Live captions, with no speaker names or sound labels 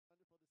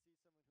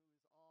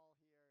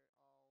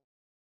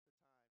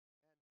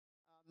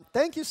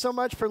Thank you so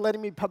much for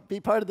letting me be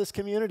part of this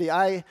community.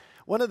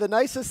 One of the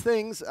nicest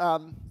things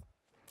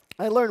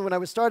I learned when I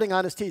was starting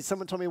Honest Tea,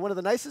 someone told me one of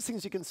the nicest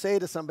things you can say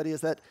to somebody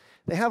is that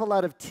they have a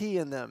lot of tea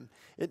in them.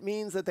 It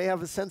means that they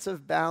have a sense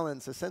of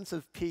balance, a sense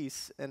of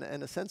peace, and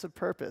a sense of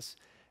purpose.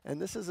 And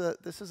this is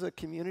a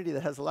community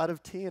that has a lot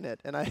of tea in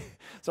it, and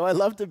so I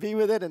love to be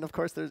with it. And of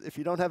course, if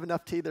you don't have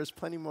enough tea, there's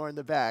plenty more in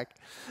the back.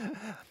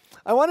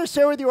 I want to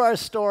share with you our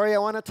story. I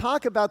want to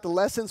talk about the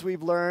lessons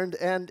we've learned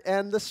and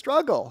the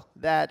struggle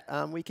that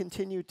we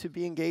continue to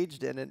be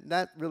engaged in, and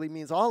that really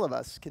means all of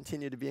us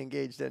continue to be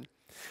engaged in.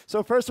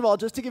 So first of all,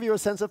 just to give you a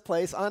sense of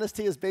place, Honest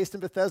Tea is based in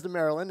Bethesda,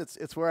 Maryland.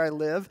 It's where I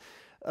live.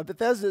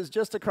 Bethesda is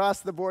just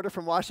across the border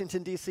from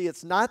Washington, D.C.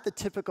 It's not the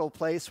typical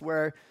place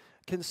where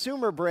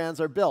consumer brands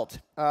are built.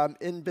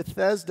 In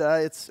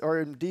Bethesda,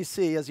 or in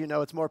D.C., as you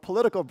know, it's more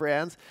political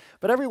brands.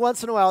 But every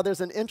once in a while,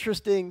 there's an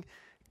interesting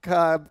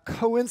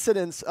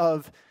coincidence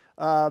of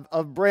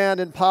brand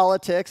and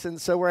politics.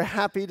 And so we're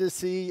happy to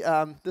see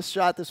this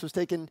shot. This was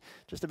taken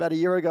just about a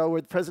year ago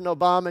with President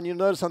Obama. And you'll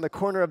notice on the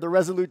corner of the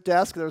Resolute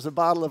desk, there was a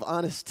bottle of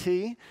Honest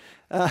Tea.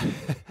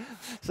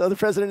 So the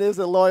president is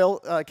a loyal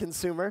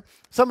consumer.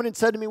 Someone had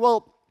said to me,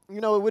 well, you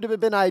know, it would have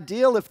been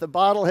ideal if the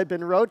bottle had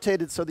been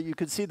rotated so that you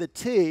could see the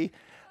tea.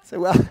 I said,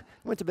 well, it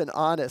wouldn't have been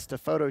honest to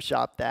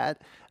Photoshop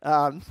that.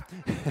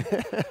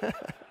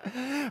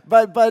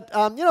 But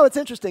you know, it's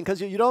interesting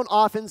because you don't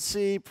often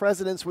see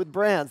presidents with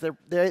brands.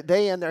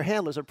 They and their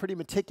handlers are pretty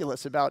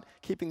meticulous about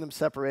keeping them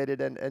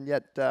separated, and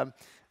yet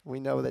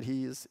we know that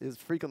he is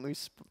frequently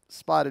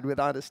spotted with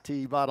Honest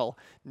Tea bottle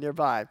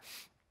nearby.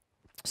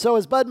 So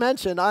as Bud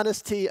mentioned,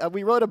 Honest Tea,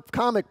 we wrote a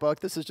comic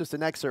book. This is just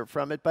an excerpt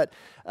from it, but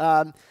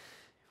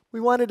we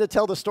wanted to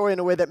tell the story in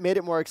a way that made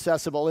it more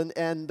accessible.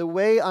 And the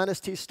way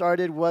Honest Tea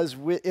started was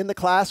in the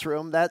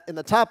classroom. That in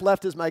the top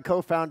left is my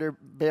co-founder,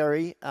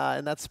 Barry,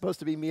 and that's supposed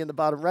to be me in the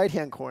bottom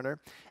right-hand corner.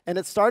 And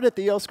it started at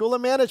the Yale School of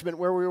Management,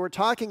 where we were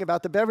talking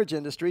about the beverage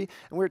industry,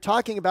 and we were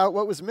talking about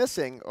what was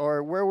missing,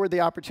 or where were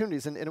the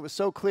opportunities. And it was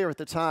so clear at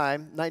the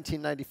time,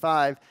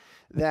 1995,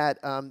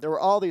 that there were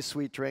all these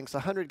sweet drinks,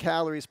 100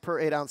 calories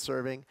per 8-ounce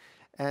serving.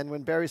 And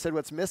when Barry said,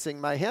 what's missing,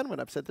 my hand went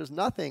up, said, there's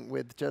nothing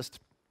with just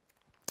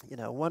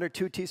 1 or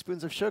 2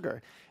 teaspoons of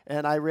sugar.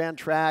 And I ran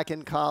track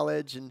in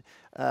college and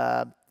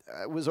I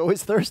was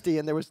always thirsty,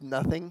 and there was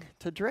nothing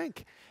to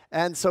drink.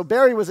 And so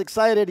Barry was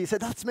excited. He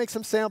said, let's make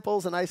some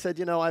samples. And I said,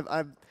 you know,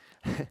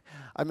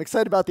 I'm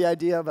excited about the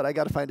idea, but I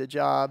got to find a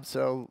job.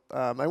 So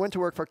I went to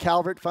work for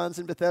Calvert Funds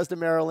in Bethesda,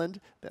 Maryland.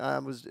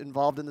 Was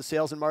involved in the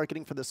sales and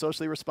marketing for the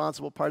socially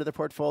responsible part of the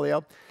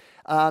portfolio.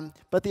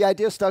 But the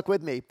idea stuck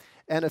with me.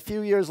 And a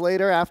few years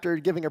later, after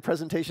giving a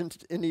presentation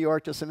in New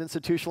York to some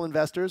institutional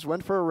investors,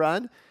 went for a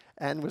run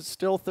and was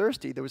still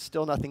thirsty. There was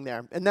still nothing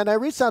there. And then I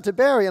reached out to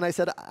Barry and I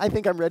said, I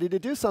think I'm ready to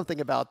do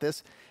something about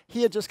this.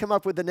 He had just come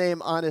up with the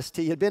name Honest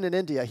Tea. He had been in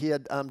India. He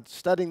had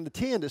studied the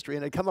tea industry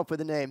and had come up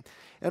with a name.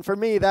 And for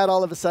me, that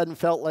all of a sudden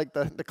felt like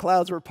the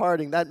clouds were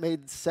parting. That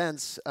made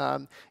sense,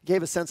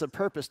 gave a sense of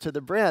purpose to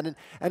the brand.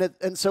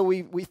 And so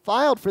we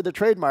filed for the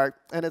trademark.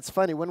 And it's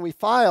funny, when we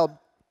filed,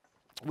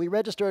 we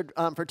registered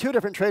for 2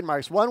 different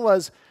trademarks. One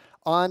was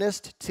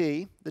Honest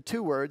Tea, the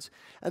 2 words,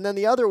 and then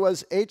the other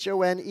was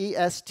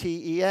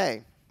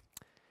Honestea.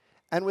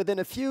 And within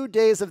a few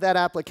days of that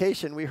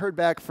application, we heard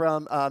back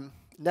from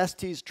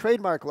Neste's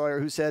trademark lawyer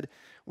who said,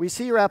 we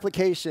see your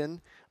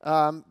application,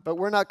 but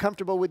we're not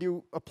comfortable with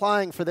you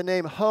applying for the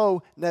name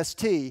Ho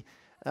Neste.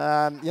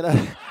 You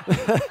know,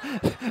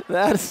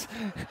 that's,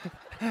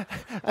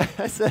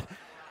 I said,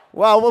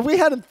 well, we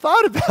hadn't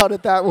thought about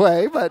it that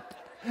way, but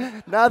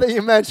now that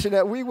you mention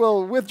it, we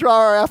will withdraw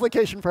our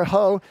application for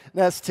Ho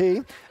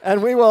Neste,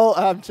 and we will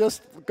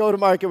just go to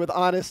market with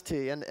Honest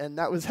Tea, and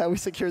that was how we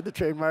secured the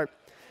trademark.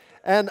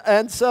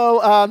 And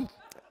so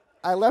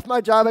I left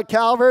my job at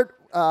Calvert.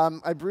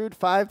 I brewed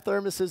 5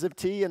 thermoses of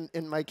tea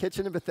in my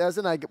kitchen in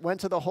Bethesda, and I went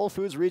to the Whole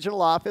Foods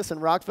regional office in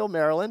Rockville,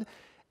 Maryland,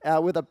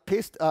 with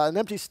an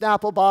empty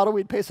Snapple bottle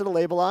we'd pasted a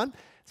label on.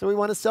 So we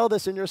want to sell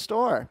this in your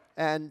store.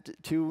 And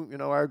to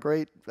our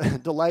great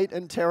delight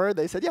and terror,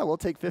 they said, yeah, we'll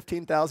take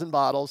 15,000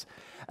 bottles.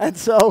 And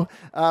so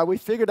we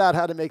figured out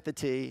how to make the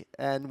tea,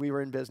 and we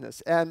were in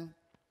business. And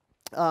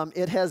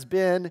it has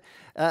been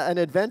an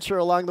adventure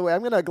along the way.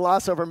 I'm going to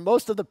gloss over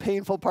most of the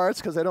painful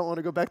parts because I don't want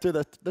to go back to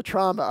the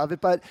trauma of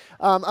it. But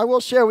I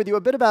will share with you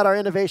a bit about our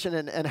innovation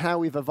and how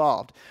we've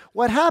evolved.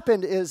 What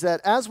happened is that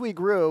as we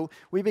grew,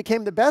 we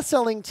became the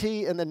best-selling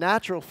tea in the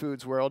natural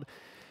foods world.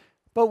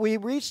 But we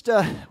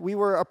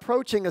were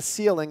approaching a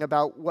ceiling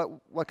about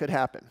what could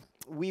happen.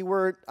 We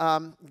were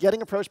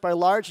getting approached by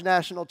large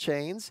national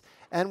chains,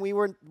 and we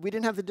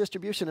didn't have the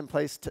distribution in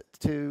place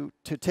to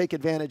take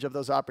advantage of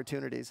those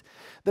opportunities.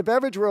 The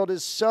beverage world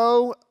is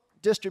so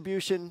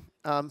distribution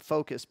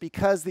focused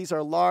because these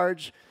are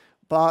large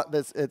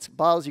it's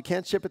bottles. You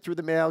can't ship it through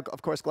the mail.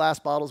 Of course, glass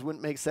bottles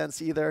wouldn't make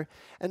sense either.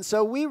 And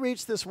so we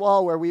reached this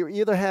wall where we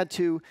either had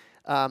to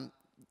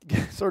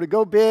sort of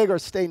go big or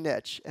stay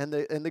niche. And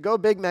the go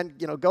big meant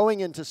going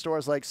into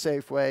stores like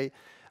Safeway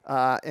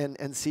and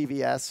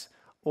CVS,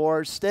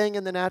 or staying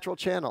in the natural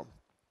channel.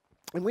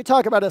 And we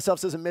talk about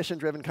ourselves as a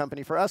mission-driven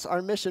company. For us,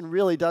 our mission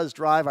really does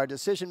drive our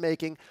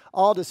decision-making,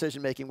 all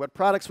decision-making, what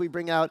products we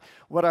bring out,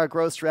 what our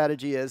growth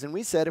strategy is. And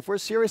we said, if we're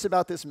serious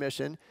about this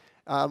mission,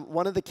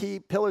 one of the key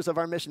pillars of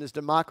our mission is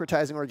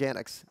democratizing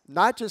organics,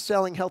 not just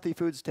selling healthy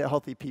foods to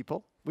healthy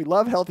people. We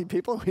love healthy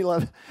people. We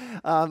love,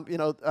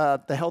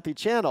 the healthy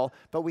channel,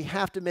 but we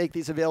have to make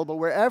these available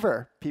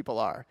wherever people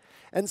are.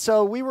 And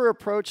so we were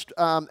approached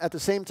at the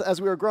same time as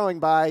we were growing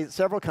by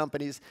several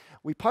companies.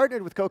 We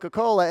partnered with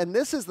Coca-Cola, and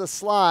this is the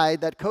slide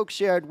that Coke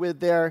shared with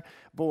their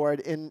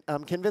board in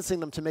convincing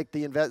them to make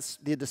the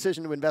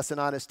decision to invest in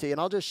Honest Tea. And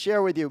I'll just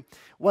share with you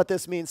what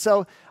this means.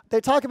 So they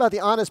talk about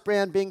the Honest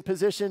brand being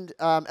positioned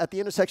at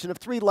the intersection of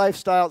three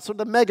lifestyles, sort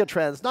of the mega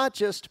trends, not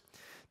just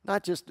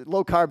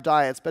low-carb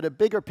diets, but a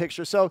bigger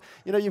picture. So,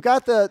 you've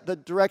got the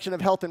direction of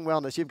health and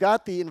wellness. You've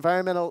got the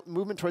environmental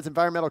movement towards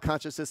environmental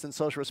consciousness and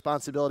social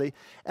responsibility.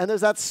 And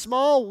there's that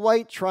small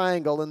white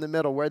triangle in the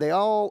middle where they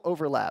all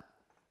overlap.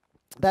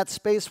 That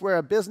space where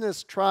a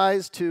business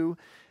tries to,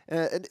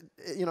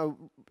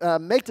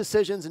 make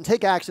decisions and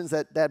take actions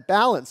that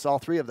balance all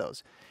three of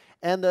those.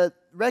 And the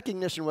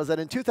recognition was that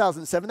in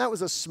 2007, that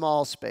was a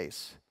small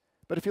space.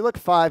 But if you look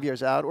 5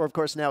 years out, or of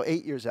course now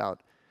 8 years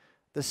out,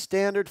 the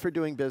standard for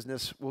doing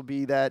business will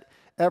be that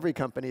every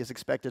company is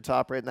expected to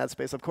operate in that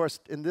space. Of course,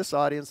 in this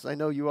audience, I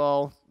know you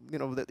all,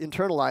 that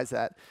internalize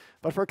that.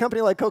 But for a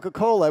company like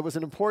Coca-Cola, it was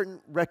an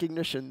important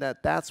recognition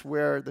that that's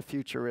where the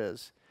future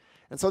is.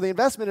 And so the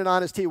investment in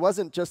Honest Tea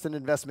wasn't just an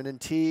investment in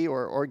tea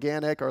or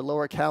organic or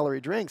lower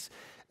calorie drinks.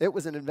 It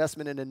was an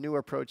investment in a new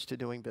approach to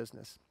doing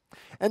business.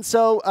 And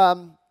so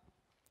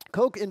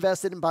Coke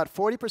invested in about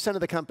 40% of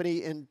the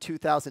company in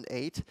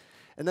 2008,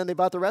 and then they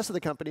bought the rest of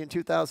the company in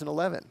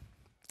 2011.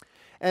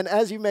 And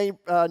as you may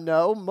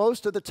know,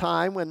 most of the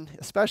time when,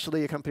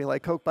 especially a company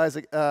like Coke buys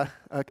a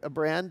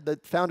brand, the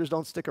founders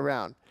don't stick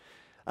around.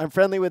 I'm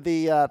friendly with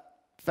the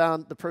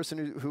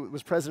person who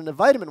was president of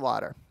Vitamin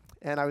Water.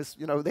 And I was,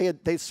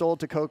 they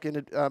sold to Coke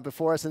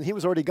before us, and he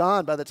was already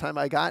gone by the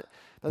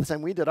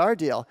time we did our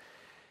deal.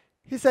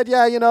 He said,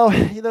 yeah,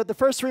 the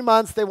first 3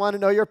 months they want to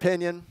know your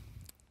opinion.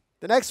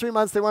 The next 3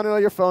 months they want to know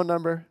your phone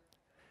number.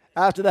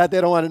 After that, they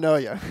don't want to know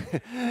you.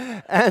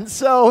 And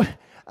so,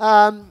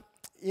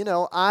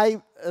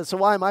 so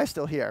why am I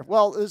still here?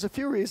 Well, there's a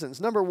few reasons.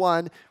 Number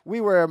one,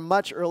 we were a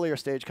much earlier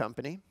stage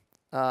company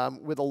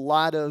with a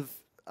lot of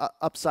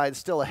upside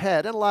still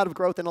ahead and a lot of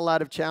growth and a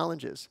lot of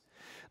challenges.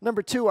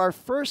 Number two, our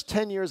first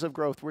 10 years of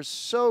growth were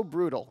so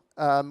brutal.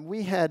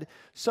 We had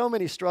so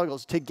many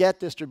struggles to get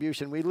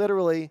distribution. We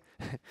literally,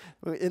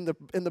 in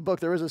the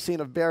book, there is a scene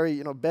of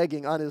Barry,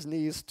 begging on his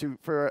knees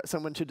for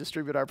someone to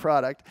distribute our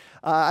product.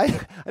 I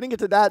didn't get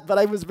to that, but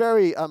I was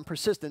very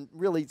persistent,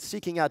 really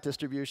seeking out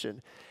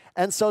distribution.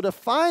 And so to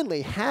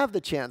finally have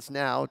the chance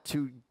now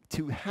to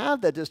have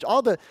that,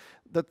 all the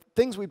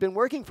things we've been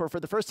working for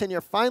the first 10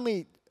 years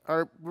finally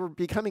were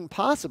becoming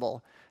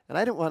possible. And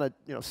I didn't want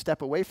to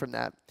step away from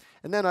that.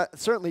 And then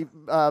certainly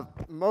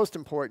most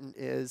important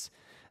is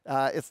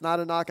it's not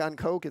a knock on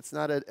Coke. It's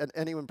not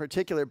anyone in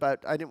particular,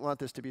 but I didn't want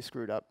this to be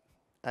screwed up.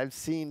 I've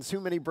seen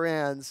too many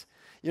brands.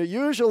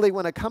 Usually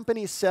when a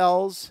company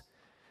sells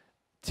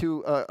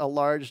to a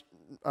large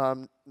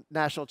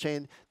national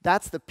chain,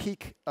 that's the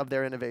peak of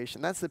their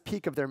innovation. That's the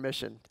peak of their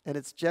mission. And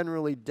it's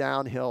generally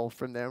downhill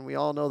from there. And we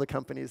all know the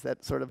companies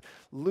that sort of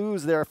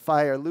lose their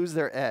fire, lose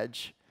their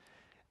edge.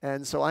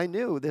 And so I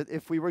knew that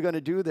if we were going to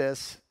do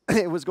this,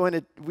 it was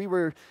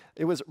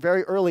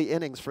very early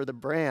innings for the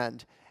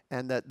brand,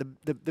 and that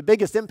the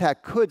biggest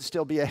impact could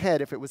still be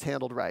ahead if it was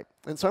handled right.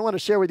 And so I want to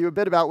share with you a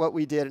bit about what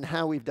we did and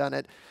how we've done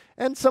it,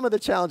 and some of the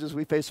challenges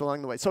we faced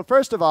along the way. So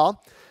first of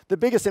all, the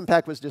biggest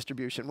impact was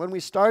distribution. When we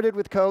started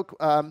with Coke,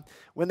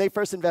 when they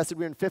first invested,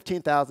 we were in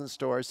 15,000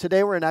 stores.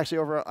 Today we're in actually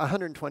over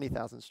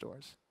 120,000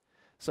 stores.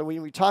 So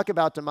when we talk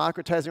about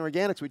democratizing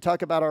organics, we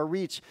talk about our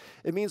reach.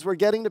 It means we're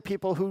getting to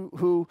people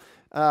who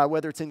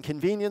whether it's in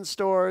convenience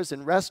stores,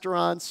 in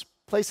restaurants,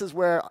 places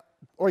where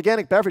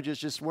organic beverages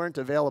just weren't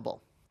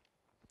available.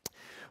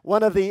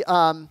 One of the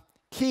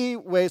key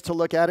ways to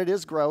look at it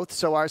is growth.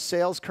 So our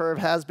sales curve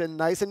has been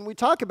nice. And we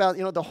talk about,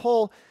 the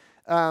whole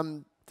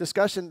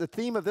discussion, the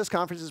theme of this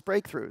conference is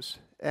breakthroughs.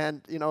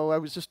 And, I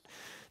was just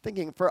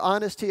thinking, for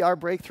Honest Tea, our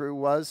breakthrough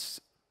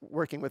was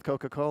working with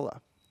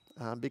Coca-Cola.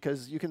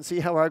 Because you can see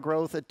how our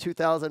growth at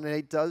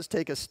 2008 does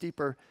take a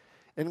steeper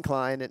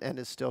incline and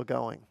is still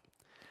going.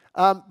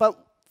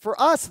 But for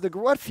us,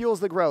 what fuels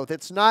the growth?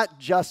 It's not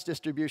just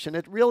distribution.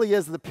 It really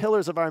is the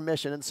pillars of our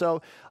mission. And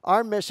so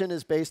our mission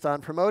is based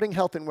on promoting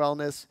health and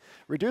wellness,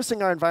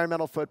 reducing our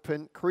environmental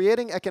footprint,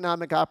 creating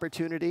economic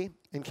opportunity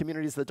in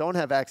communities that don't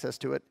have access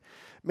to it,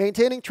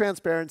 maintaining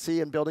transparency,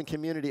 and building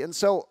community. And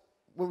so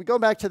when we go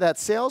back to that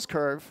sales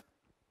curve,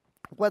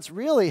 what's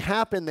really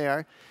happened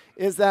there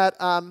is that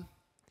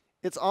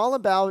it's all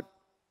about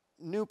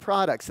new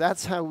products.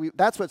 That's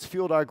what's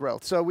fueled our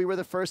growth. So we were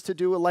the first to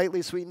do a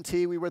lightly sweetened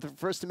tea. We were the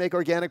first to make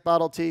organic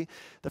bottled tea,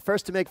 the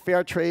first to make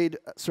fair trade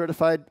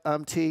certified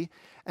tea,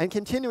 and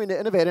continuing to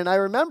innovate. And I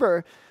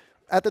remember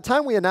at the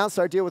time we announced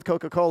our deal with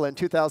Coca-Cola in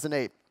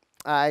 2008,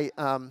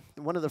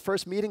 one of the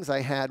first meetings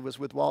I had was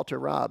with Walter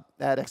Robb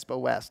at Expo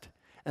West.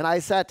 And I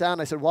sat down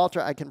and I said,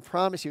 Walter, I can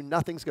promise you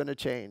nothing's going to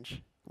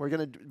change. We're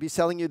going to be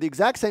selling you the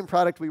exact same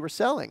product we were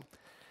selling.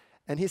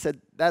 And he said,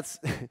 that's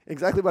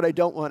exactly what I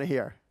don't want to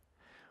hear.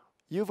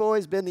 You've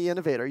always been the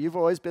innovator. You've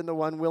always been the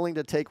one willing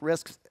to take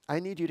risks. I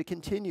need you to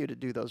continue to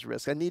do those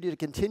risks. I need you to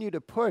continue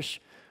to push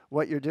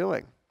what you're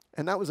doing.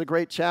 And that was a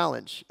great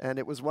challenge. And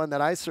it was one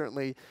that I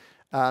certainly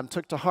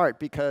took to heart,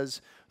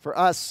 because for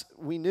us,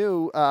 we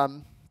knew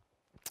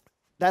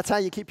that's how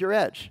you keep your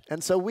edge.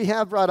 And so we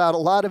have brought out a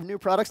lot of new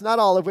products, not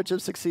all of which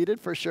have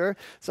succeeded, for sure.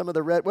 Some of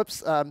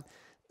the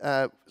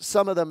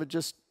some of them have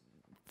just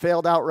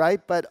failed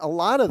outright, but a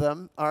lot of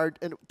them are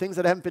things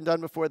that haven't been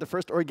done before. The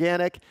first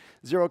organic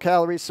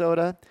zero-calorie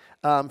soda.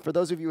 For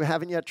those of you who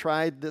haven't yet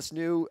tried this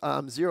new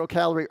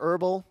zero-calorie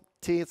herbal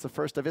tea, it's the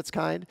first of its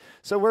kind.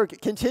 So we're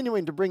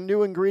continuing to bring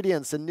new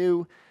ingredients and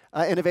new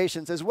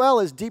innovations, as well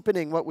as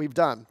deepening what we've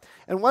done.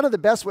 And one of the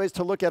best ways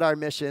to look at our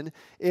mission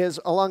is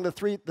along the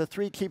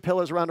three key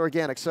pillars around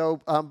organic.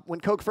 So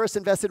when Coke first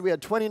invested, we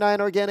had 29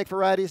 organic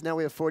varieties. Now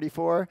we have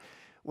 44.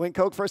 When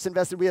Coke first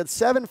invested, we had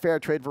 7 fair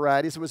trade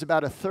varieties. It was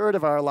about a third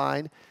of our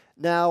line.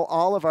 Now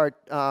all of our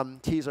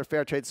teas are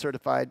fair trade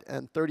certified,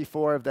 and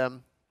 34 of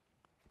them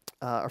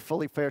are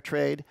fully fair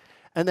trade.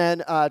 And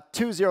then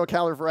 2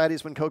 zero-calorie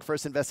varieties when Coke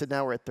first invested.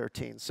 Now we're at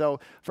 13. So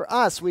for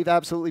us, we've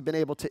absolutely been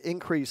able to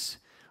increase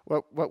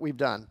what we've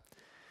done.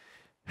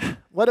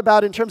 What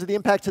about in terms of the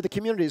impact to the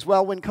communities?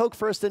 Well, when Coke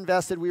first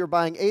invested, we were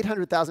buying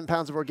 800,000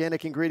 pounds of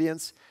organic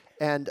ingredients,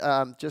 and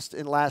just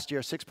in last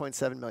year,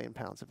 6.7 million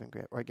pounds of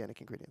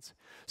organic ingredients.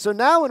 So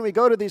now when we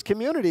go to these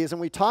communities and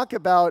we talk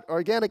about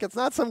organic, it's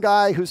not some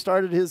guy who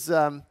started his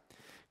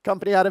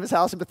company out of his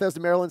house in Bethesda,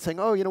 Maryland, saying,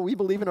 oh, you know, we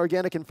believe in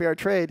organic and fair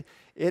trade.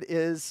 It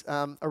is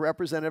a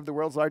representative of the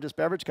world's largest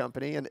beverage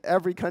company, and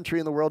every country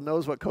in the world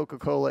knows what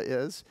Coca-Cola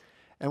is.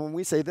 And when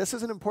we say this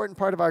is an important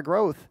part of our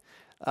growth,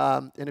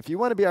 and if you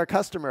want to be our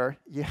customer,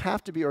 you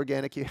have to be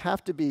organic, you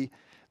have to be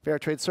fair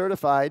trade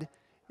certified,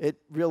 it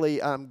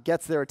really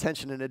gets their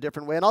attention in a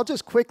different way. And I'll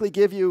just quickly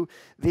give you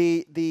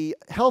the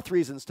health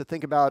reasons to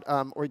think about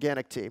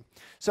organic tea.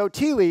 So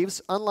tea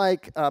leaves,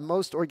 unlike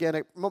most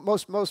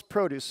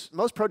produce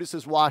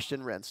is washed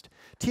and rinsed.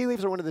 Tea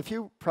leaves are one of the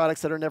few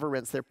products that are never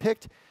rinsed. They're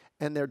picked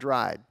and they're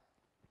dried.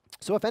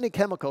 So if any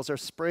chemicals are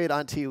sprayed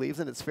on tea leaves,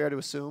 and it's fair to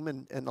assume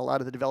in a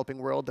lot of the developing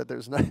world that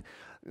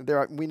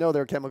we know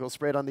there are chemicals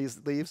sprayed on these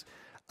leaves,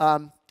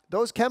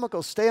 those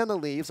chemicals stay on the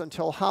leaves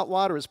until hot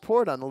water is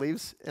poured on the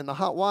leaves, and the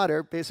hot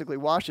water basically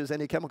washes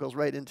any chemicals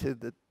right into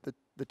the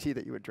tea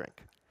that you would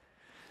drink.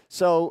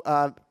 So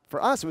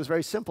for us, it was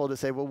very simple to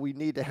say, well, we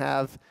need to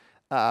have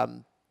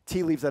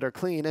tea leaves that are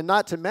clean, and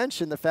not to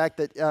mention the fact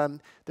that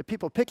the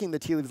people picking the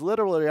tea leaves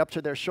literally are up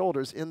to their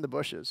shoulders in the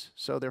bushes.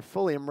 So they're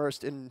fully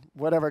immersed in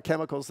whatever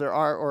chemicals there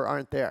are or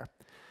aren't there.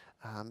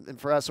 And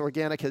for us,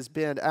 organic has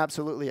been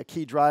absolutely a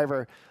key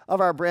driver of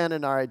our brand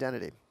and our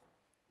identity.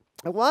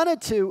 I wanted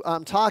to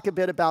talk a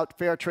bit about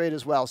fair trade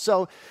as well.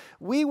 So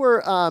we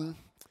went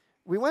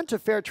to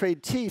fair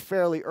trade tea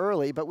fairly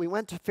early, but we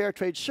went to fair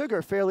trade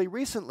sugar fairly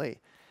recently.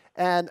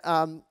 And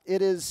so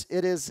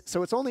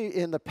it's only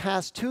in the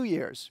past 2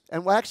 years.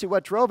 And actually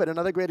what drove it,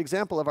 another great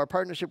example of our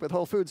partnership with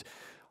Whole Foods,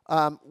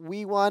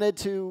 we wanted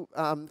to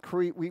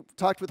we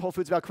talked with Whole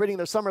Foods about creating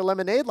their summer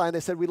lemonade line. They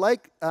said, we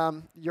like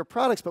your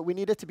products, but we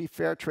need it to be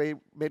fair trade,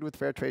 made with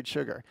fair trade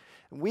sugar.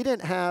 And we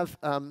didn't have,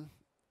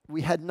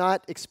 we had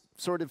not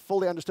sort of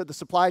fully understood the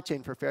supply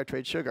chain for fair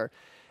trade sugar.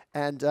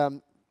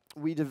 And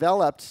we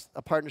developed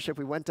a partnership.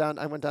 I went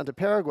down to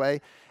Paraguay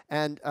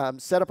and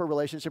set up a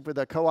relationship with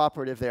a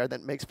cooperative there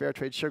that makes fair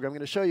trade sugar. I'm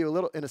going to show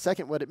you in a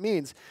second what it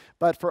means.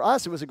 But for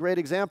us, it was a great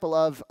example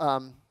of,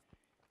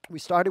 we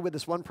started with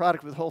this one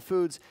product with Whole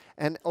Foods,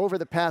 and over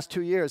the past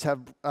 2 years have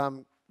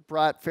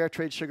brought fair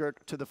trade sugar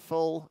to the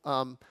full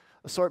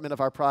assortment of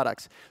our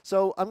products.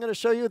 So I'm going to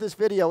show you this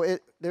video.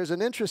 There's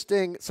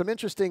some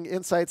interesting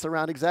insights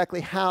around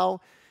exactly how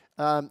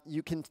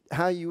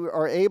you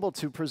are able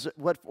to present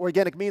what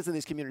organic means in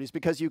these communities,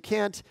 because you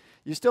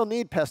still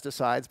need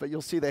pesticides, but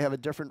you'll see they have a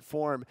different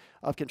form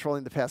of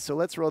controlling the pests. So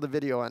let's roll the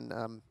video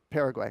on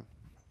Paraguay.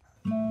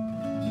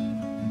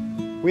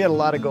 We had a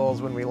lot of goals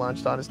when we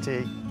launched Honest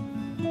Tea.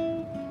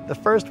 The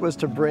first was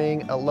to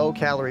bring a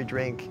low-calorie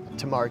drink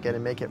to market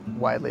and make it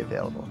widely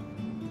available.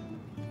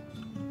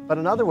 But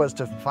another was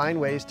to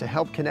find ways to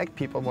help connect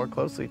people more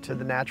closely to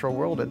the natural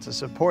world and to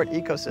support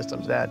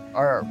ecosystems that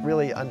are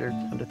really under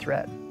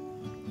threat.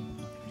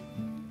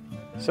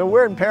 So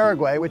we're in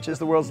Paraguay, which is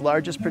the world's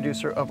largest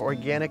producer of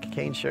organic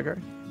cane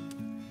sugar.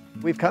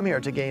 We've come here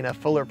to gain a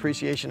fuller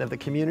appreciation of the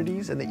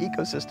communities and the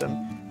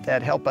ecosystem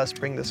that help us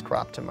bring this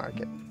crop to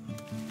market.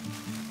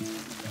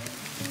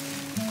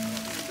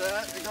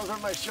 It goes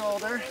over my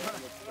shoulder.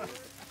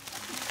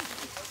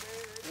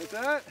 Like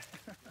that.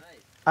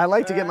 I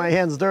like to get my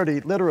hands dirty,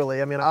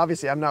 literally. I mean,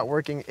 obviously, I'm not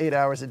working 8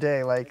 hours a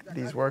day like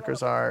these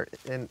workers are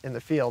in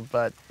the field,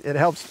 but it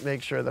helps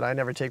make sure that I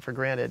never take for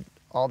granted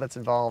all that's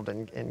involved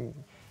in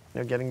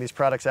getting these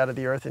products out of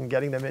the earth and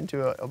getting them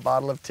into a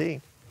bottle of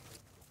tea.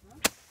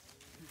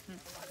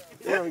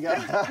 Here we go.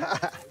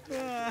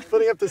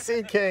 Putting up the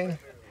seed cane.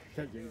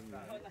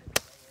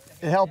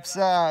 It helps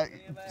start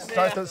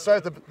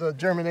the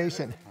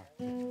germination.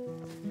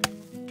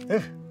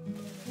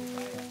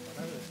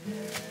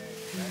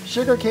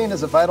 Sugarcane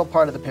is a vital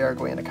part of the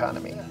Paraguayan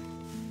economy.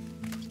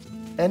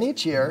 And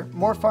each year,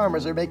 more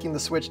farmers are making the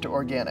switch to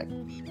organic.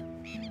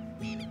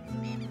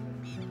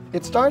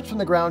 It starts from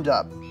the ground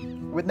up,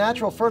 with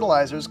natural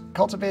fertilizers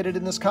cultivated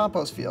in this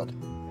compost field,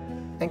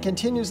 and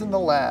continues in the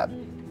lab,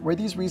 where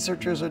these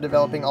researchers are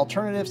developing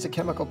alternatives to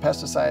chemical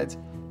pesticides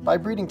by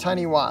breeding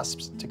tiny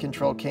wasps to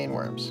control cane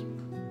worms.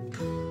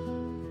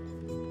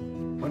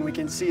 When we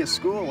can see a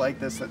school like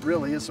this that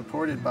really is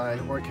supported by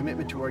or a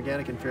commitment to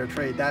organic and fair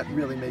trade, that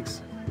really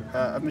makes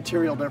a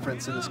material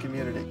difference in this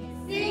community.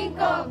 5,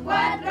 4,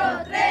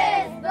 3,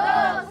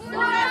 2,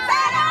 0.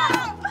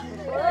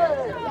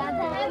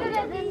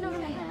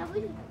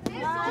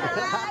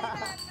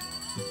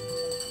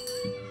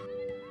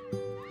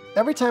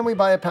 Every time we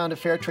buy a pound of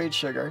fair trade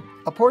sugar,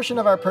 a portion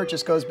of our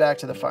purchase goes back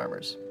to the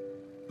farmers.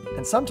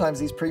 And sometimes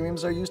these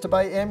premiums are used to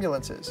buy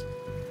ambulances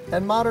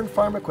and modern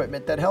farm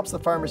equipment that helps the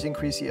farmers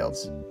increase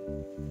yields.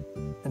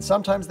 And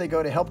sometimes they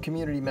go to help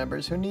community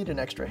members who need an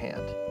extra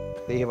hand.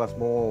 They have a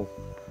small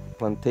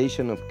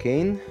plantation of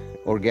cane,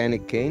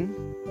 organic cane.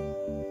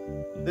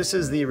 This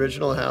is the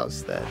original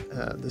house that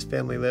this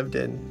family lived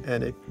in,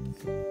 and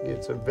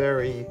it's a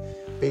very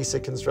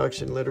basic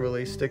construction,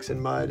 literally sticks and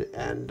mud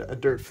and a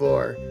dirt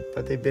floor,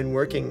 but they've been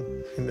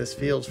working in this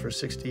field for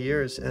 60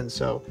 years, and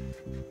so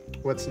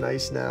what's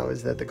nice now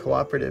is that the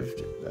cooperative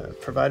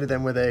provided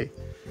them with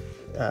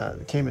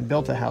came and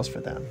built a house for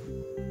them.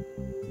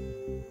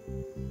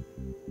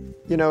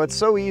 You know, it's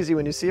so easy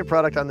when you see a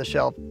product on the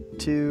shelf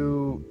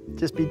to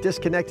just be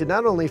disconnected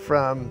not only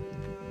from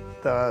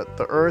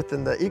the earth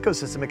and the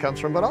ecosystem it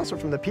comes from, but also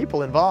from the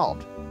people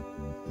involved.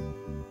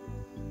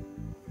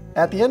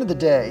 At the end of the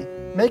day,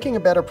 making a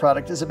better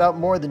product is about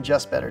more than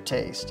just better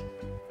taste.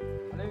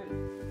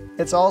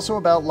 It's also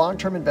about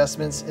long-term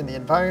investments in the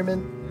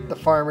environment, the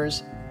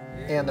farmers,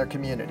 and their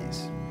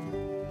communities.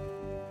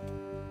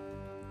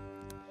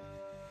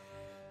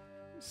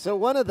 So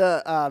one of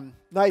the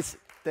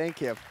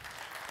thank you.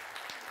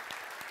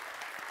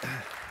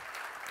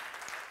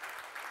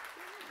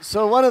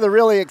 So one of the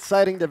really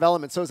exciting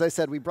developments, so as I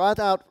said, we brought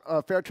out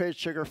fair trade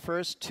sugar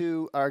first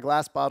to our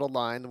glass bottled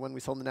line, the one we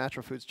sold in the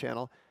Natural Foods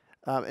channel,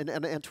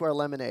 and to our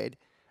lemonade.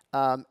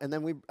 And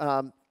then we,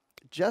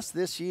 just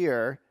this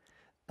year,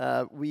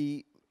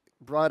 we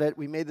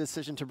made the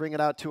decision to bring it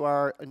out to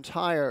our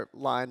entire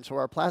line, to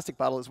our plastic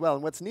bottle as well.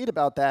 And what's neat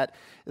about that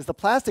is the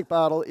plastic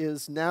bottle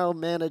is now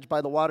managed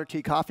by the Water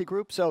Tea Coffee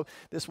Group. So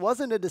this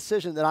wasn't a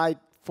decision that I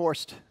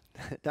forced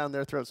down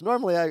their throats.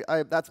 Normally,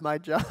 that's my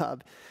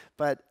job.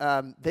 But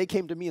they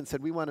came to me and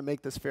said, we want to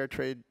make this fair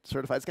trade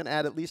certified. It's going to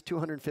add at least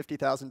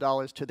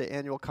 $250,000 to the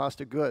annual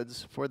cost of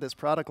goods for this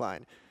product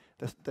line.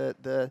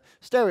 The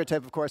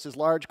stereotype, of course, is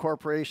large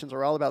corporations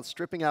are all about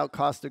stripping out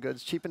cost of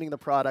goods, cheapening the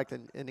product,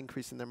 and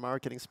increasing their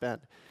marketing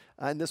spend.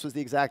 And this was the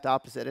exact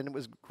opposite. And it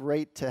was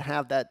great to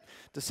have that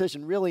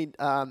decision. Really,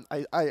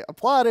 I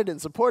applauded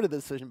and supported the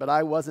decision, but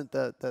I wasn't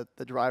the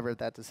driver of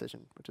that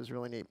decision, which is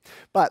really neat.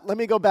 But let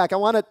me go back. I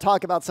want to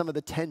talk about some of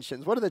the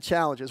tensions. What are the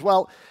challenges?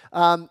 Well,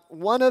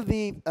 one of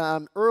the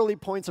early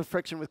points of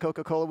friction with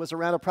Coca-Cola was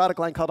around a product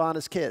line called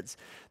Honest Kids.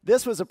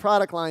 This was a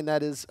product line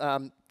that is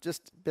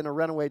just been a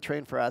runaway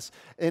train for us.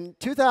 In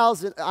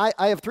 2000,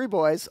 I have 3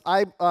 boys.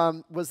 They're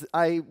all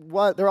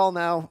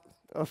now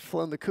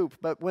flown the coop,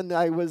 but when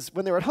they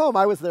were at home,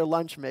 I was their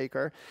lunch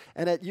maker,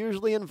 and it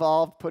usually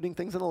involved putting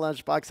things in a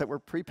lunchbox that were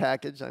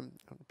prepackaged. I'm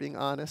being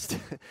honest.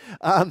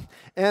 And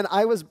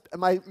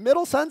my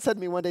middle son said to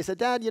me one day, said,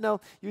 "Dad, you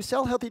know, you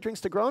sell healthy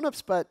drinks to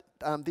grown-ups, but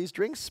these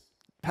drinks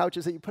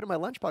pouches that you put in my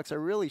lunchbox are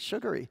really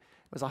sugary." It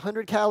was a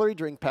 100-calorie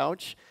drink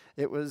pouch.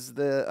 It was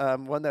the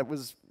one that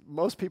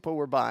most people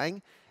were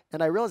buying.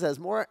 And I realized it has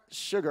more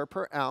sugar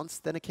per ounce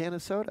than a can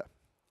of soda.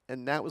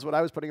 And that was what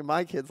I was putting in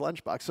my kids'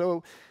 lunchbox.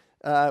 So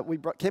we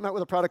came out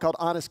with a product called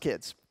Honest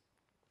Kids.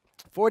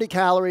 40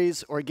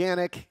 calories,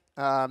 organic,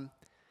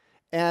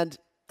 and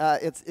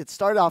it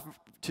started off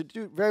to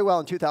do very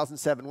well in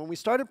 2007. When we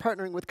started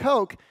partnering with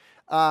Coke,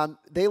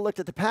 they looked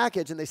at the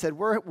package and they said,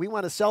 we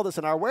want to sell this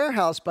in our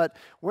warehouse, but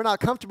we're not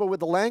comfortable with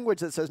the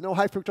language that says no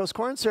high fructose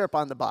corn syrup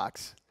on the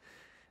box.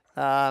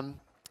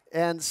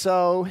 And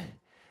so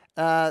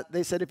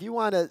they said, if you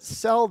want us to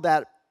sell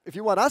that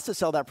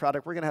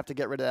product, we're going to have to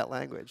get rid of that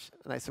language.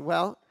 And I said,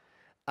 well,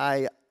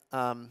 I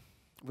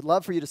would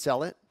love for you to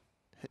sell it,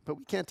 but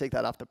we can't take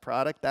that off the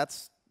product.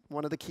 That's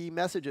one of the key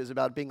messages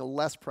about being a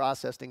less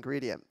processed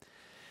ingredient.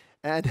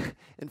 And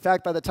in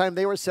fact, by the time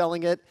they were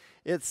selling it,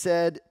 it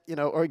said, you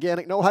know,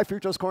 organic, no high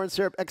fructose corn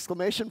syrup,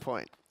 exclamation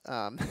point.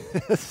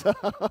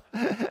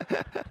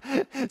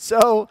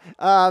 So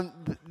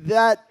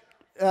that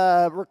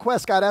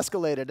request got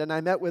escalated, and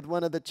I met with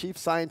one of the chief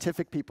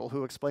scientific people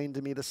who explained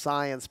to me the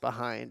science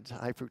behind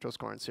high fructose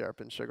corn syrup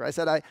and sugar. I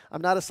said,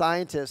 I'm not a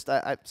scientist,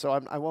 so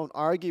I won't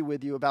argue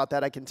with you about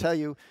that. I can tell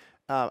you,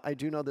 I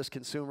do know this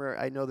consumer,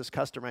 I know this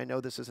customer, I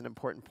know this is an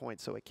important point,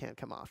 so it can't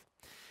come off.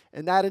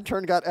 And that in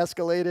turn got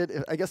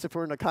escalated. I guess if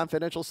we're in a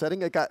confidential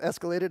setting, it got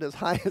escalated as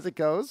high as it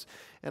goes.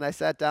 And I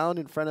sat down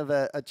in front of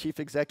a chief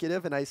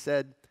executive and I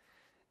said,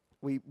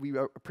 we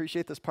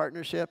appreciate this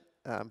partnership,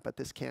 but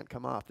this can't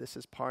come off. This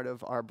is part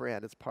of our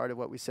brand. It's part of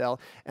what we sell.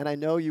 And I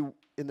know you,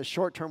 in the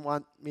short term,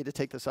 want me to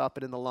take this off,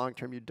 but in the long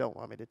term, you don't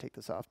want me to take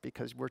this off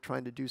because we're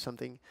trying to do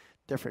something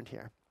different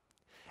here.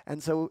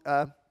 And so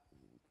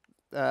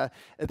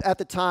at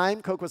the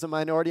time, Coke was a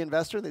minority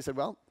investor. And they said,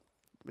 well,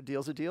 a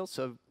deal's a deal,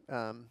 so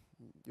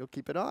you'll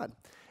keep it on.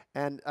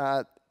 And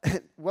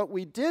what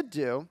we did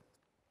do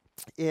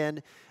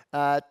in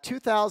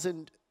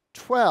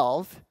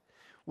 2012,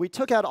 we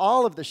took out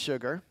all of the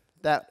sugar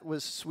that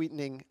was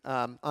sweetening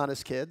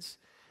Honest Kids,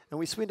 and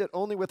we sweetened it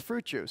only with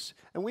fruit juice.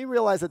 And we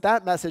realized that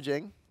that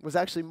messaging was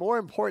actually more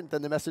important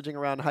than the messaging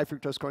around high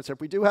fructose corn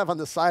syrup. We do have on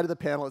the side of the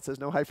panel, it says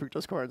no high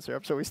fructose corn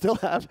syrup, so we still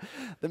have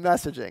the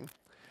messaging.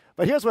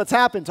 But here's what's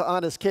happened to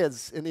Honest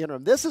Kids in the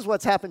interim. This is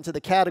what's happened to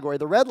the category.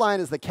 The red line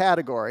is the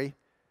category.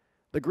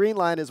 The green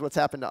line is what's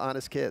happened to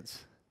Honest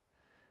Kids.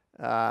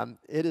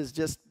 It is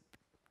just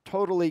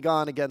totally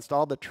gone against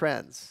all the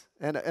trends.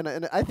 And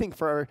I think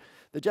for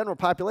the general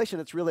population,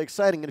 it's really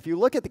exciting. And if you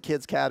look at the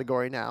kids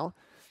category now,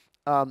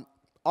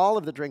 all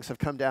of the drinks have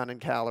come down in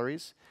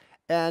calories.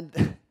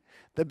 And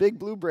the Big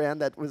Blue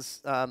brand that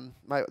was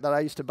that I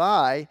used to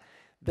buy,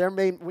 their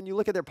main, when you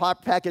look at their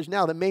package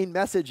now, the main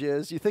message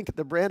is, you think that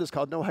the brand is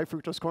called no high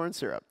fructose corn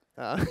syrup,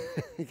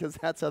 because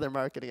that's how they're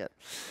marketing it.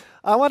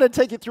 I want to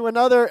take you through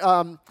another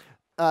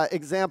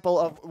example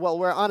of, well,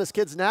 where Honest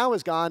Kids now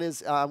is gone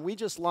is we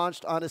just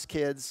launched Honest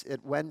Kids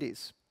at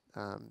Wendy's.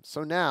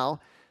 So now,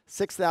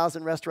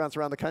 6,000 restaurants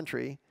around the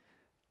country,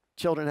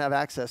 children have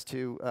access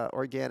to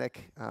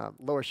organic,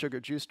 lower sugar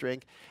juice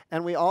drink.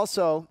 And we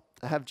also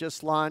have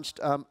just launched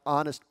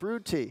Honest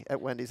Brewed Tea at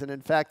Wendy's. And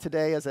in fact,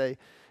 today, as a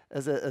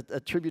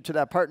tribute to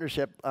that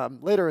partnership,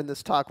 later in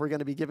this talk, we're going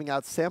to be giving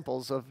out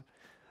samples of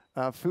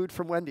food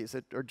from Wendy's,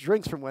 or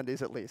drinks from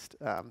Wendy's at least.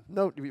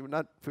 No,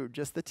 not food,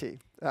 just the tea.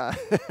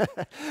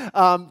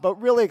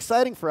 But really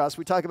exciting for us.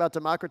 We talk about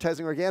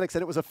democratizing organics,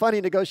 and it was a funny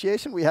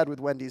negotiation we had with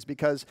Wendy's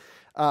because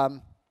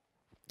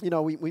you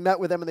know, we met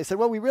with them and they said,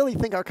 well, we really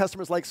think our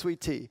customers like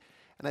sweet tea.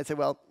 And I said,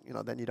 well, you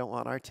know, then you don't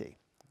want our tea.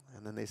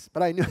 And then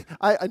but I knew,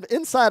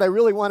 inside I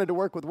really wanted to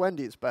work with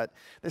Wendy's, but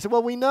they said,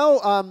 well, we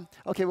know,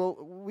 okay,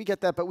 well, we get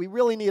that, but we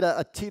really need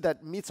a tea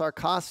that meets our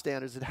cost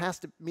standards. It has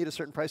to meet a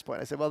certain price point.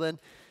 I said, well, then,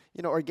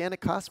 you know,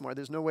 organic costs more.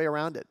 There's no way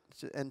around it.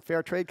 And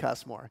fair trade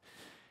costs more.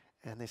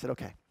 And they said,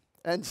 okay.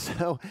 And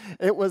so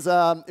it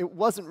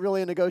wasn't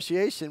really a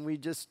negotiation.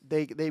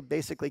 They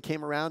basically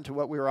came around to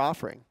what we were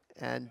offering.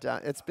 And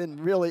it's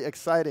been really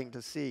exciting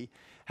to see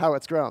how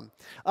it's grown.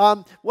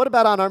 What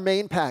about on our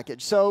main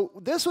package? So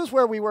this was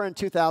where we were in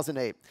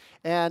 2008.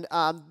 And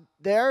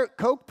there,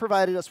 Coke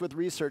provided us with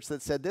research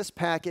that said this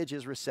package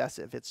is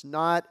recessive. It's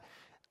not,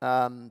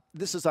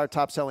 this is our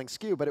top-selling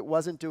SKU, but it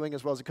wasn't doing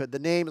as well as it could. The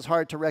name is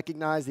hard to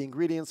recognize. The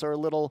ingredients are a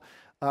little,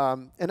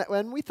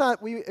 and we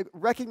thought we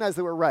recognized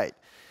they were right.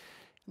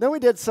 Then we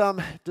did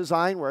some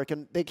design work,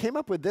 and they came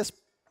up with this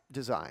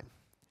design.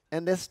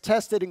 And this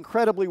tested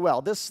incredibly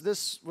well. This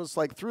was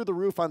like through the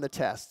roof on the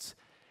tests.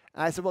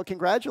 And I said, well,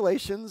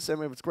 congratulations. I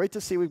mean, it's great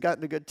to see we've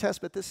gotten a good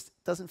test, but this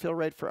doesn't feel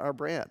right for our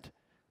brand.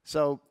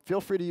 So feel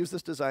free to use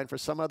this design for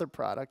some other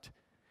product.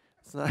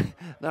 It's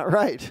not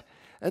right.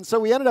 And so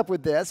we ended up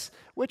with this,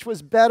 which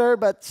was better,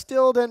 but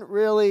still didn't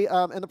really,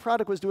 and the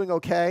product was doing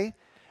okay.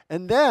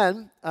 And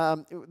then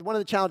one of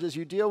the challenges,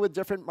 you deal with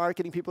different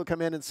marketing people who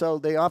come in, and so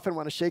they often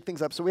want to shake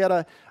things up. So we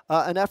had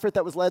an effort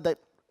that was led that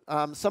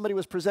somebody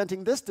was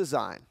presenting this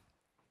design.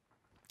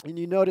 And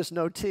you notice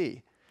no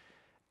tea.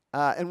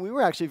 And we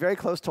were actually very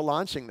close to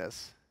launching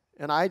this.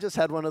 And I just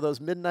had one of those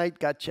midnight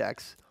gut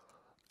checks.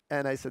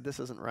 And I said, this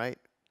isn't right.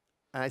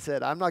 And I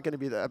said, I'm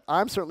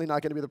certainly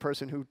not going to be the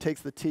person who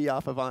takes the tea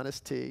off of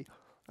Honest Tea.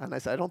 And I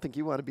said, I don't think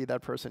you want to be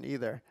that person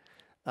either.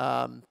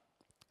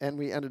 And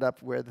we ended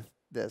up with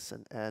this.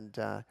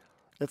 And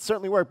it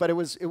certainly worked, but it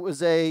was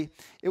a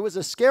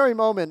scary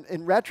moment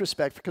in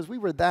retrospect because we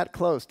were that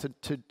close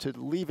to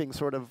leaving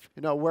sort of,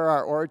 you know, where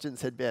our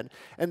origins had been.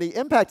 And the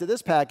impact of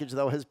this package,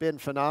 though, has been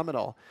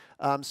phenomenal.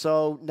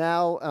 So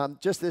now,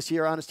 just this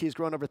year, Honest Tea has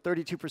grown over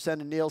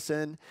 32% in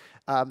Nielsen,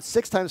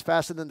 6 times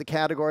faster than the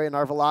category, and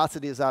our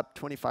velocity is up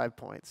 25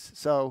 points.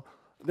 So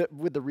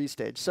with the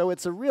restage. So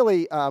it's a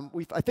really,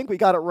 I think we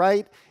got it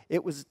right.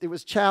 It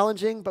was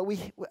challenging, but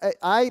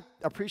I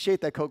appreciate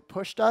that Coke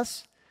pushed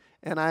us.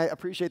 And I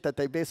appreciate that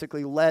they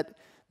basically let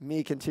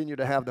me continue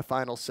to have the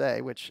final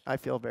say, which I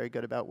feel very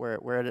good about where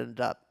it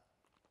ended up.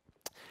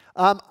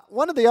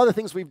 One of the other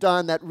things we've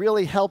done that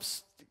really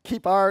helps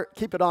keep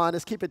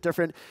it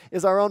different,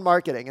 is our own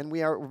marketing. And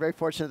we're very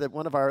fortunate that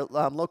one of our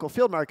local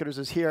field marketers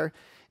is here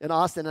in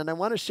Austin. And I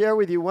want to share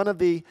with you one of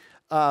the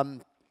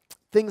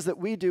things that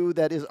we do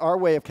that is our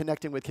way of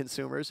connecting with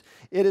consumers.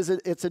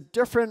 It's a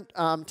different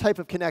type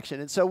of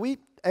connection. And so we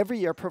every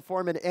year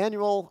perform an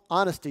annual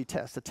honesty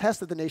test, a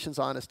test of the nation's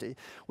honesty.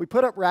 We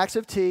put up racks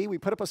of tea, we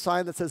put up a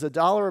sign that says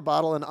 $1 a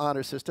bottle and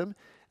honor system, and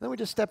then we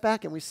just step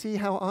back and we see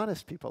how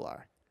honest people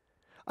are.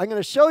 I'm going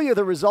to show you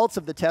the results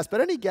of the test, but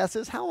any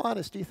guesses? How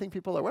honest do you think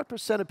people are? What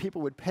 % of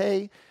people would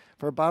pay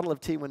for a bottle of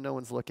tea when no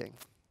one's looking?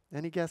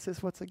 Any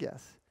guesses? What's a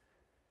guess?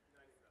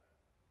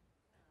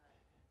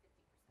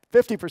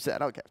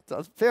 50%, okay,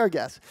 so fair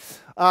guess.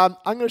 I'm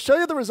going to show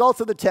you the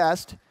results of the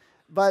test,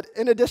 but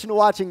in addition to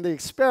watching the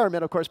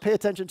experiment, of course, pay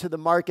attention to the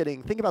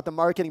marketing. Think about the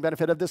marketing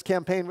benefit of this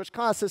campaign, which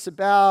cost us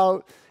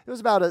about, it was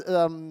about a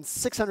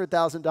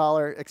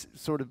 $600,000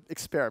 sort of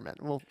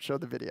experiment. We'll show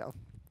the video.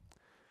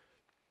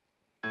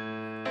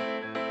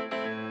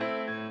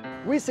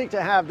 We seek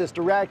to have this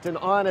direct and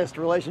honest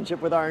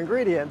relationship with our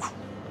ingredients.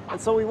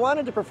 And so we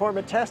wanted to perform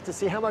a test to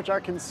see how much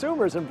our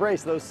consumers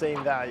embrace those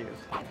same values.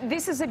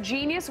 This is a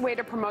genius way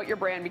to promote your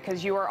brand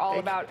because you are all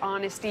about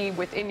honesty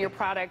within your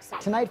products.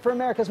 Tonight for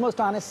America's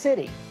most honest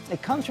city.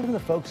 It comes from the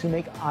folks who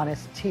make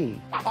honest tea.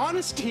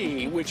 Honest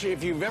tea, which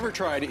if you've ever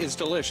tried, is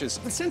delicious.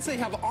 But since they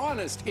have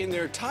honest in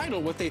their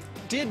title, what they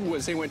did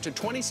was they went to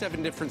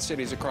 27 different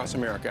cities across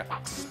America.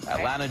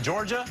 Atlanta,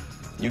 Georgia,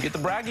 you get the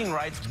bragging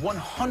rights,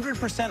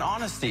 100%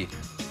 honesty.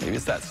 Maybe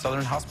it's that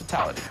Southern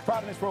hospitality.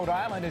 Providence, Rhode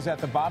Island is at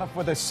the bottom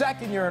for the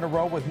second year in a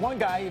row, with one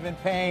guy even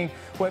paying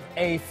with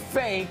a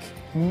fake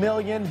 $1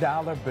 million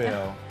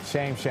bill.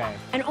 Shame, shame.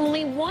 And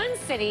only one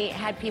city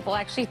had people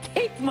actually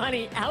take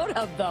money out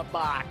of the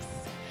box.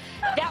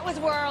 That was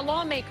where our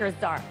lawmakers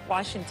are,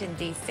 Washington,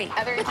 D.C.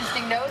 Other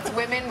interesting notes,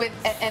 women with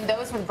and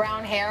those with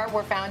brown hair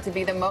were found to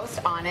be the most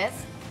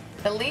honest.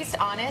 The least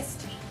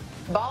honest,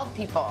 bald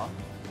people.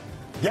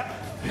 Yep.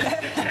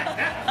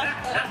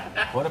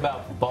 What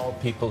about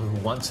bald people who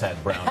once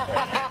had brown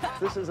hair?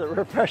 This is a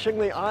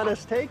refreshingly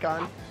honest take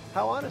on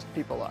how honest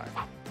people are.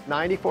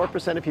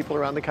 94% of people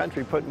around the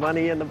country put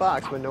money in the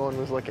box when no one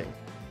was looking.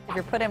 If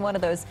you're put in one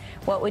of those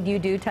what would you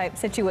do type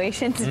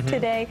situations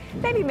today,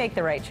 maybe make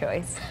the right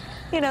choice.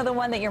 You know, the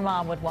one that your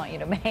mom would want you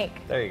to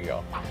make. There you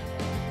go.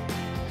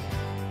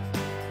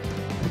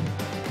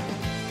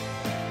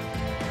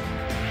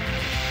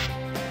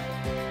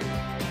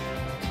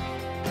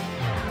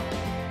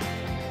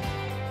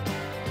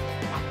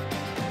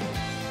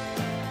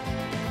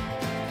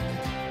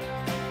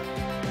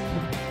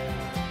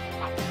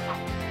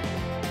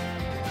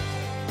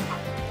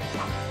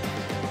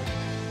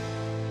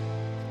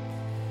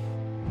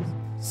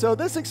 So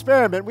this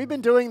experiment, we've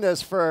been doing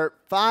this for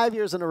 5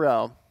 years in a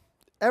row.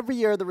 Every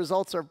year the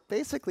results are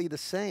basically the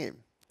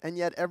same, and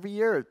yet every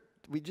year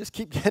we just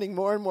keep getting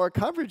more and more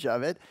coverage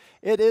of it.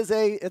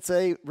 It's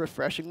a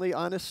refreshingly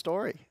honest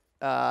story,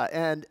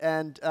 and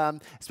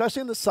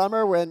especially in the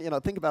summer when, you know,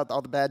 think about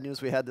all the bad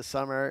news we had this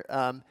summer.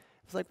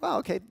 It's like, wow,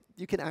 okay,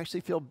 you can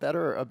actually feel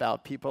better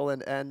about people,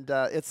 and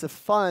it's a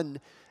fun.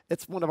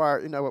 It's one of our,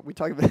 you know, what we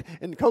talk about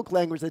in Coke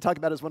language, they talk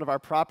about as one of our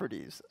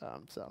properties.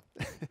 All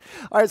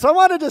right, so I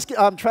want to just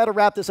try to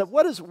wrap this up.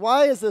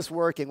 Why is this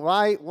working?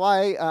 Why,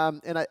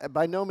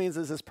 by no means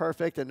is this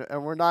perfect, and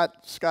we're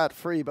not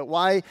scot-free, but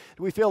why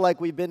do we feel like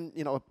we've been,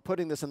 you know,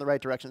 putting this in the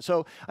right direction?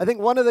 So I think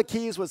one of the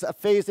keys was a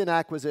phased-in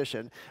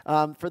acquisition.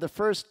 For the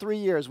first 3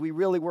 years, we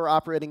really were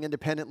operating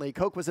independently.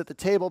 Coke was at the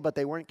table, but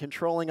they weren't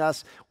controlling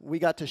us. We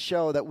got to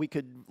show that we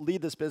could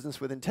lead this business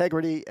with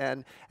integrity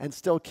and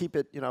still keep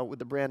it, you know, with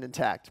the brand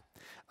intact.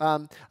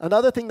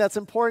 Another thing that's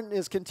important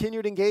is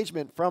continued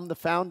engagement from the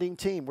founding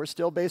team. We're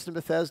still based in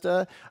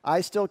Bethesda. I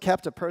still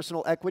kept a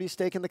personal equity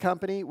stake in the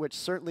company, which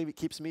certainly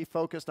keeps me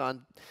focused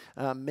on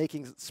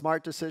making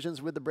smart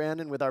decisions with the brand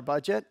and with our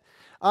budget.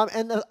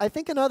 I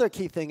think another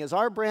key thing is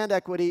our brand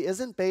equity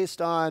isn't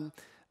based on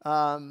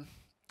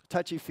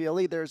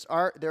touchy-feely. There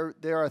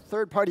are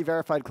third-party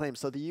verified claims.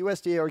 So the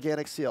USDA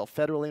organic seal,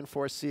 federally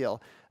enforced seal,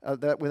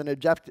 with an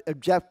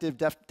objective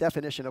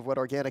definition of what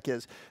organic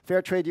is.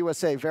 Fair Trade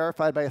USA,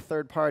 verified by a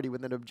third party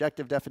with an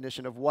objective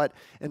definition of what,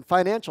 and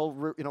financial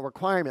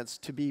requirements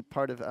to be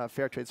part of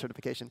fair trade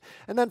certification.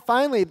 And then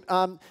finally,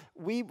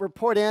 we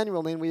report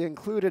annually, and we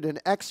included an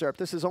excerpt.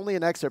 This is only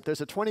an excerpt. There's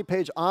a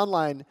 20-page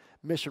online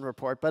mission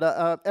report,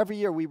 but every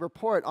year we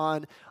report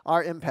on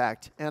our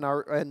impact and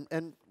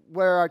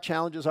where our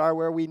challenges are,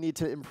 where we need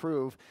to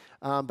improve.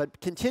 But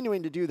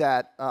continuing to do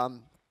that,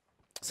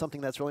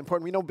 something that's really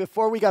important. We know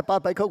before we got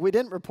bought by Coke, we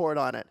didn't report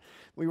on it.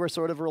 We were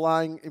sort of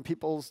relying on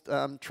people's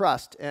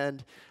trust.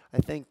 And I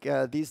think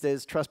these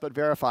days, trust but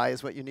verify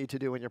is what you need to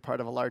do when you're part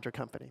of a larger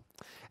company.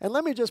 And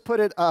let me just put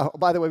it,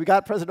 by the way, we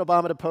got President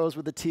Obama to pose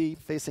with the tea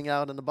facing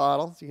out in the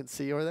bottle, so you can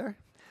see over there.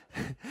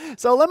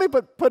 So let me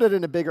put it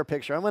in a bigger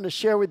picture. I'm going to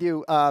share with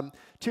you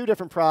 2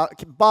 different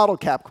bottle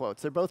cap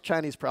quotes. They're both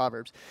Chinese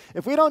proverbs.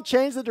 If we don't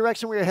change the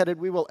direction we are headed,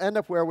 we will end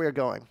up where we are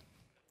going.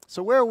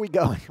 So where are we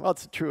going? Well,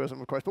 it's a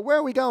truism, of course, but where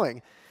are we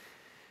going?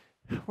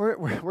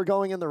 We're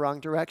going in the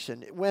wrong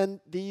direction. When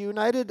the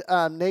United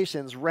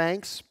Nations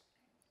ranks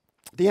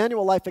the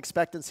annual life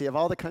expectancy of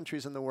all the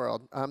countries in the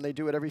world, they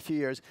do it every few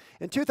years.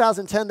 In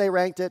 2010, they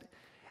ranked it,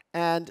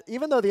 and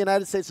even though the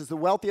United States is the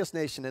wealthiest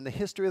nation in the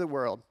history of the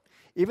world,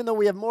 even though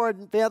we have more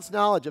advanced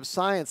knowledge of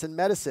science and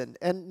medicine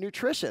and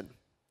nutrition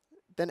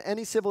than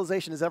any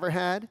civilization has ever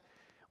had,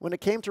 when it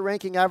came to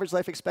ranking average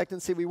life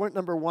expectancy, we weren't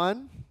number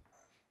 1,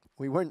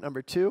 we weren't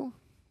number 2,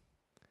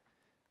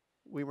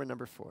 we were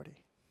number 40.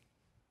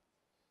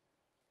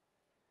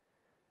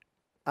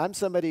 I'm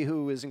somebody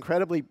who is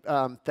incredibly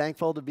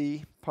thankful to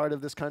be part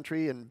of this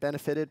country and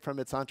benefited from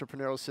its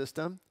entrepreneurial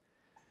system,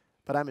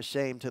 but I'm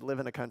ashamed to live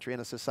in a country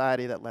and a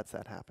society that lets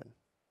that happen.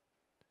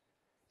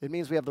 It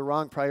means we have the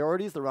wrong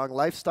priorities, the wrong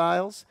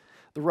lifestyles,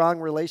 the wrong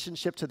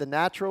relationship to the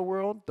natural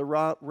world, the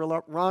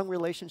wrong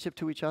relationship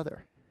to each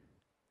other.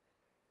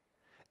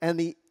 And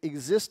the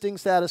existing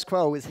status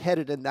quo is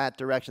headed in that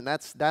direction.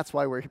 That's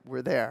why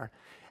we're there.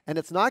 And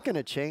it's not going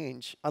to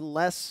change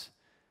unless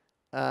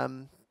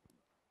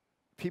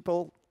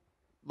people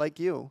like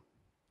you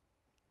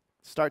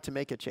start to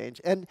make a change.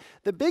 And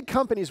the big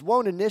companies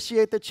won't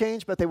initiate the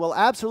change, but they will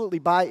absolutely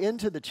buy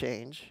into the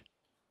change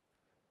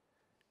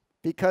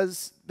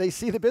because they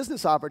see the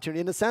business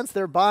opportunity. In a sense,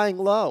 they're buying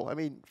low. I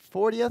mean,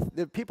 40th,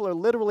 the people are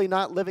literally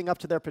not living up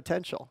to their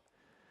potential.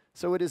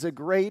 So it is a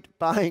great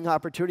buying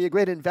opportunity, a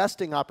great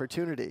investing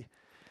opportunity.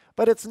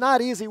 But it's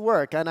not easy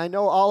work, and I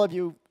know all of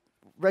you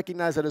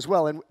recognize that as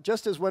well. And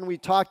just as when we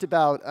talked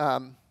about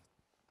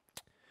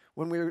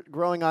when we were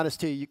growing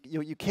Honest Tea,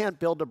 you can't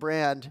build a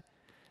brand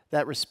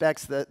that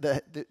respects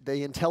the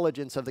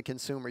intelligence of the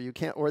consumer. You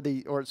can't,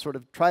 or sort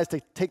of tries to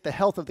take the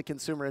health of the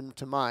consumer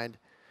into mind.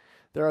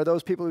 There are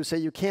those people who say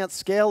you can't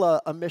scale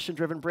a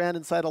mission-driven brand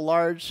inside a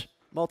large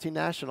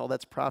multinational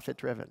that's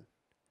profit-driven.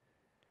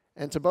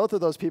 And to both of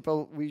those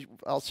people,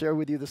 I'll share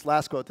with you this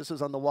last quote. This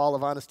is on the wall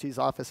of Honest Tea's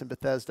office in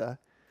Bethesda.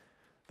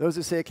 Those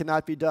who say it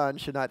cannot be done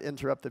should not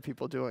interrupt the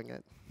people doing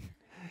it.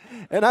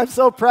 And I'm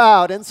so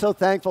proud and so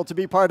thankful to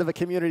be part of a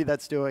community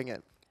that's doing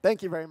it.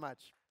 Thank you very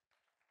much.